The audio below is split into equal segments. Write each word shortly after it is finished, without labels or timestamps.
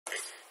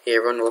Hey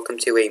everyone, welcome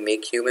to a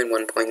Makhuman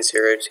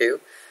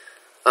 1.02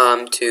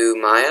 to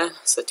Maya.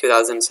 It's a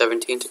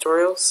 2017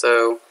 tutorial,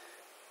 so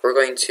we're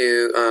going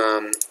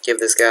to give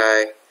this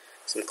guy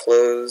some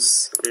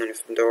clothes, and then a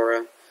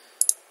fedora,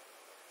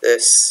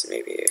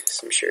 maybe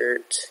some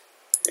shirt,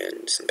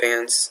 and some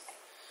pants,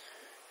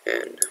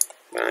 and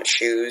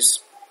shoes.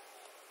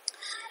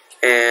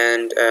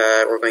 And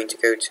we're going to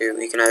go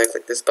to, you can either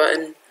click this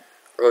button,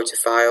 or go to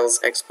Files,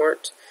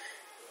 Export,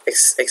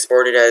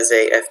 export it as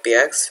a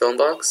FBX film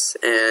box,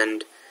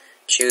 and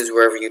choose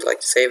wherever you'd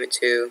like to save it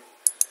to.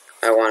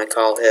 I want to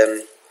call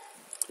him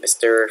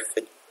Mr.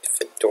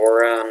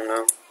 Fedora, I don't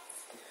know.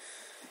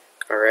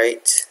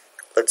 Alright,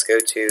 let's go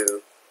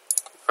to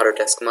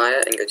Autodesk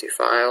Maya and go to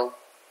File,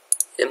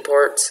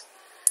 Import,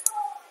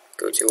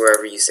 go to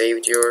wherever you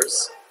saved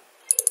yours.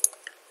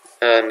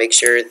 Make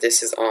sure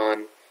this is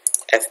on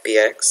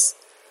FBX.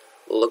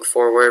 Look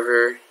for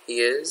wherever he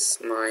is.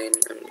 Mine,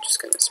 I'm just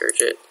going to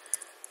search it.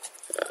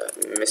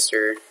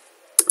 Mr.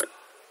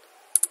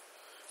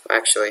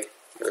 Actually,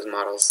 it was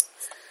models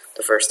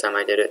the first time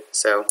I did it.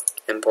 So,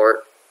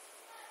 import.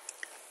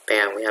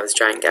 Bam, we have this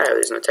giant guy.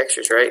 There's no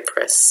textures, right?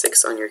 Press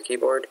 6 on your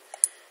keyboard,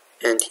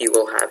 and he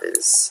will have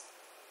his,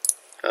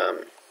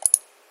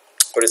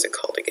 what is it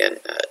called again?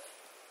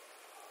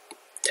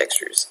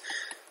 Textures.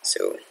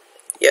 So,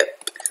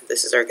 yep,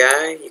 this is our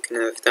guy. You can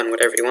have done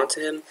whatever you want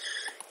to him.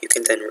 You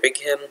can then rig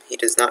him. He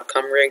does not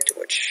come rigged,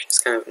 which is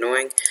kind of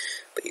annoying,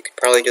 but you could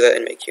probably do that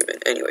in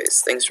Makhuman.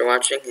 Anyways, thanks for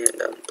watching,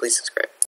 and please subscribe.